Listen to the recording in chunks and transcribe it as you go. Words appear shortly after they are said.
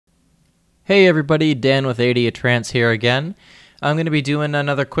Hey everybody, Dan with Aedia Trance here again. I'm going to be doing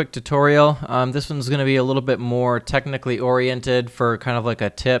another quick tutorial. This one's going to be a little bit more technically oriented for kind of like a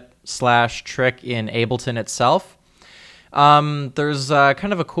tip/trick in Ableton itself. There's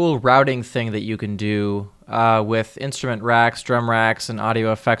kind of a cool routing thing that you can do with instrument racks, drum racks, and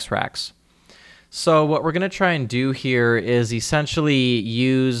audio effects racks. So what we're going to try and do here is essentially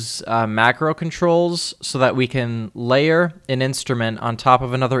use macro controls so that we can layer an instrument on top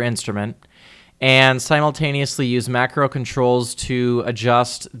of another instrument and simultaneously use macro controls to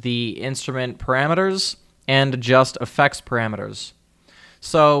adjust the instrument parameters and adjust effects parameters.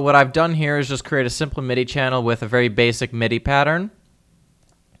 So what I've done here is just create a simple MIDI channel with a very basic MIDI pattern.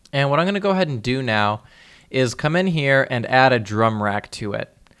 And what I'm going to go ahead and do now is come in here and add a drum rack to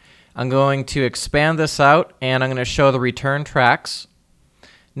it. I'm going to expand this out and I'm going to show the return tracks.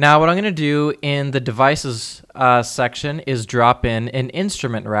 Now what I'm going to do in the devices section is drop in an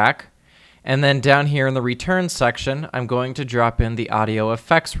instrument rack, and then down here in the return section I'm going to drop in the audio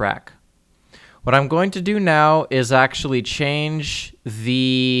effects rack. What I'm going to do now is actually change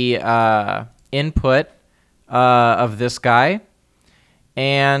the input of this guy,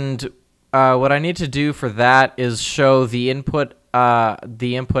 and what I need to do for that is show the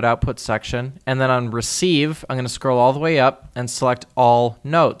input-output section, and then on receive I'm going to scroll all the way up and select all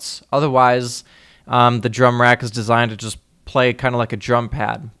notes. Otherwise the drum rack is designed to just play kind of like a drum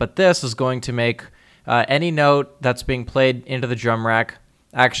pad, but this is going to make any note that's being played into the drum rack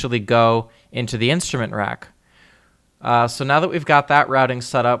actually go into the instrument rack. So now that we've got that routing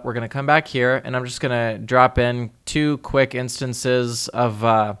set up, we're going to come back here and I'm just going to drop in two quick instances of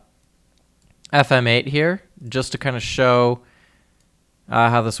FM8 here just to kind of show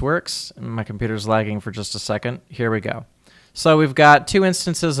how this works. My computer's lagging for just a second. Here we go. So we've got two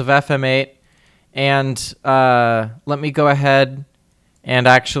instances of FM8, and let me go ahead and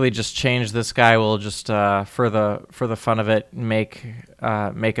actually just change this guy. We'll just for the fun of it make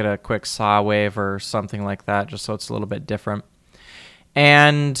it a quick saw wave or something like that, just so it's a little bit different.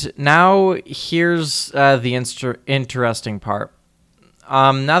 And now here's the interesting part.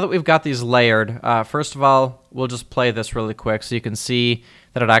 Now that we've got these layered, first of all, we'll just play this really quick so you can see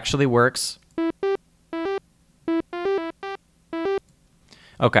that it actually works.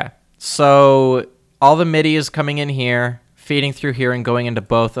 Okay, so all the MIDI is coming in here, feeding through here, and going into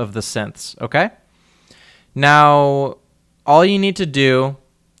both of the synths, okay? Now, all you need to do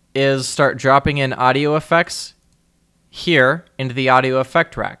is start dropping in audio effects here into the audio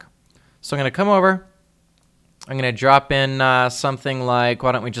effect rack. So I'm going to come over. I'm going to drop in something like,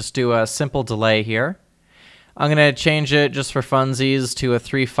 why don't we just do a simple delay here. I'm going to change it just for funsies to a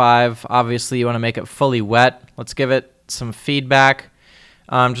 3.5. Obviously, you want to make it fully wet. Let's give it some feedback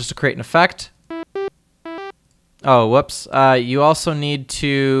just to create an effect. Oh, whoops. You also need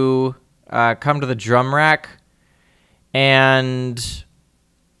to come to the drum rack and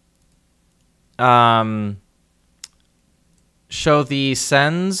show the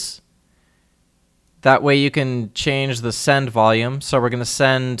sends. That way you can change the send volume. So we're going to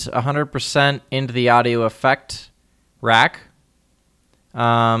send 100% into the audio effect rack.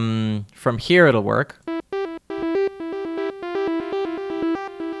 From here it'll work.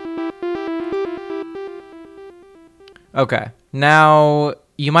 Okay, now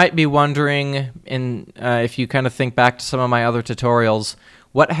you might be wondering, if you kind of think back to some of my other tutorials,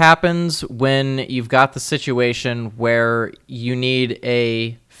 what happens when you've got the situation where you need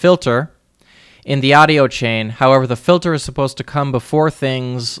a filter in the audio chain. However, the filter is supposed to come before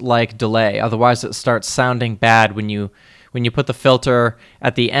things like delay. Otherwise, it starts sounding bad when you put the filter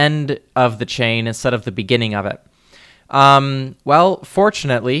at the end of the chain instead of the beginning of it. Well,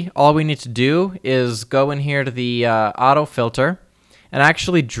 fortunately, all we need to do is go in here to the auto filter and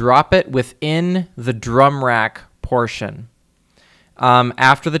actually drop it within the drum rack portion.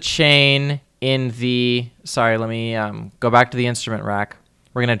 After the chain in the... Sorry, let me go back to the instrument rack.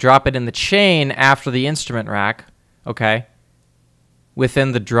 We're going to drop it in the chain after the instrument rack, okay,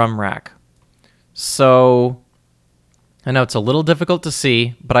 within the drum rack. So I know it's a little difficult to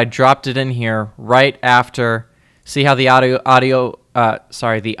see, but I dropped it in here right after. See how the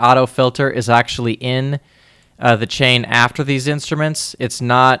the auto filter is actually in the chain after these instruments? It's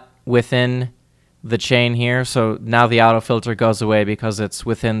not within the chain here, so now the auto filter goes away because it's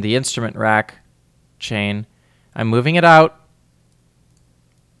within the instrument rack chain. I'm moving it out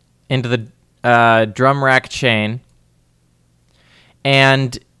into the drum rack chain,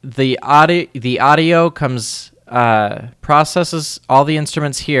 and the audio comes processes all the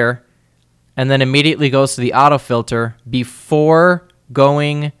instruments here, and then immediately goes to the auto filter before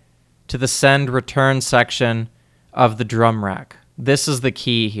going to the send return section of the drum rack. This is the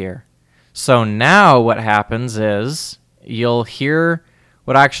key here. So now what happens is you'll hear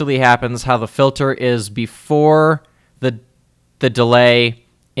what actually happens, how the filter is before the delay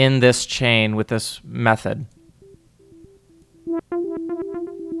in this chain with this method.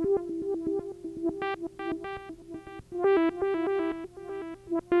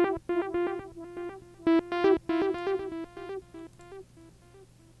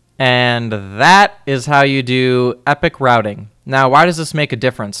 And that is how you do epic routing. Now, why does this make a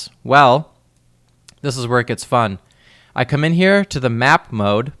difference? Well, this is where it gets fun. I come in here to the map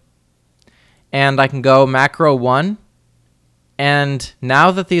mode, and I can go macro 1, and now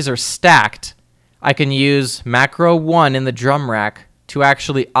that these are stacked, I can use macro 1 in the drum rack to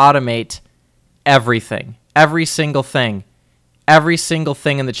actually automate everything, every single thing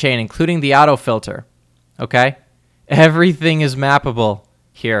in the chain, including the auto filter, okay? Everything is mappable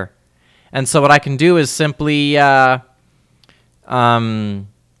here. And so what I can do is simply add in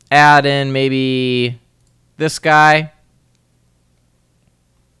maybe this guy,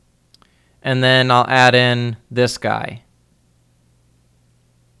 and then I'll add in this guy.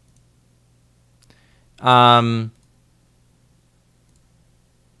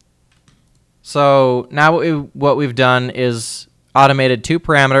 So now what we've done is automated 2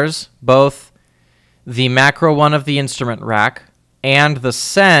 parameters, both the macro 1 of the instrument rack and the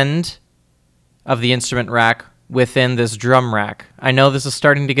send of the instrument rack within this drum rack. I know this is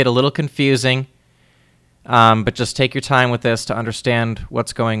starting to get a little confusing, but just take your time with this to understand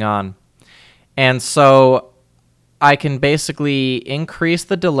what's going on. And so I can basically increase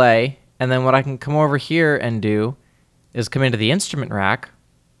the delay, and then what I can come over here and do is come into the instrument rack,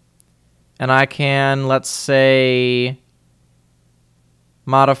 and I can, let's say,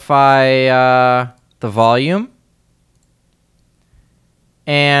 modify the volume,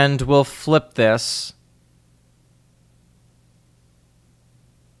 and we'll flip this.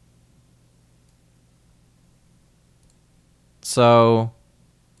 So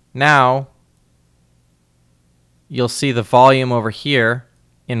now you'll see the volume over here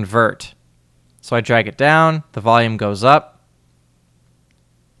invert. So I drag it down, the volume goes up,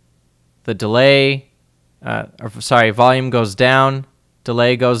 the delay, volume goes down,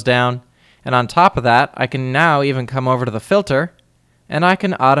 delay goes down, and on top of that, I can now even come over to the filter, and I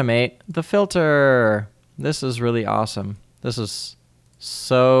can automate the filter. This is really awesome. This is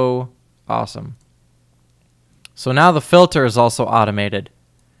so awesome. So now the filter is also automated.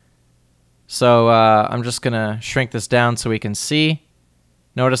 So I'm just going to shrink this down so we can see.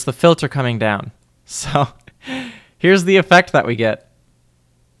 Notice the filter coming down. So here's the effect that we get.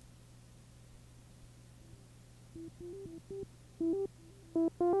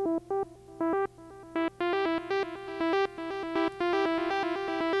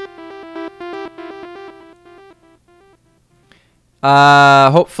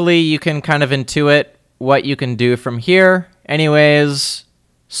 Hopefully you can kind of intuit what you can do from here. Anyways,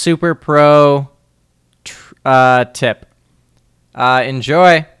 super pro tip.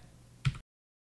 Enjoy.